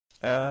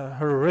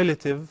her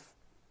relative,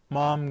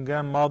 mom,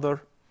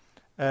 grandmother,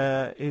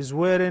 is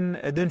wearing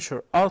a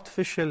denture,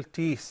 artificial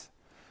teeth,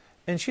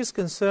 and she's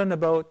concerned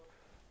about,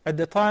 at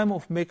the time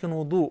of making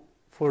wudu,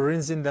 for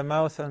rinsing the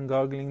mouth and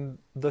gargling,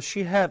 does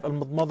she have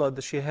al-madmada,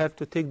 does she have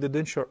to take the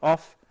denture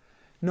off?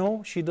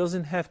 No, she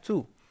doesn't have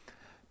to,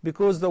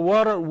 because the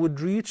water would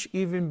reach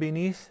even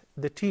beneath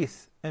the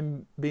teeth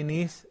and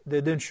beneath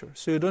the denture.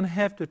 So you don't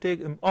have to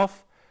take them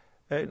off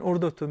in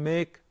order to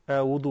make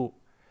wudu.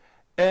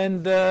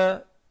 And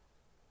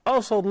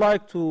also I'd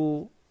like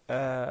to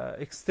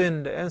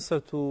extend the answer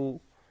to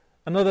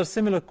another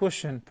similar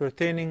question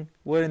pertaining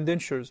wearing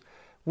dentures.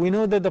 We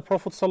know that the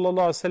Prophet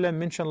ﷺ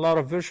mentioned a lot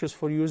of virtues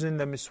for using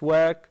the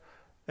miswak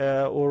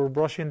or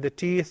brushing the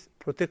teeth,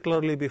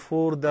 particularly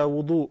before the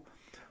wudu.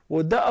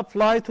 Would that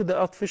apply to the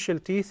artificial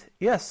teeth?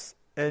 Yes,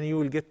 and you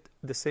will get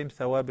the same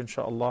thawab,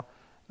 inshaAllah,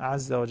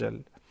 Azza wa Jal.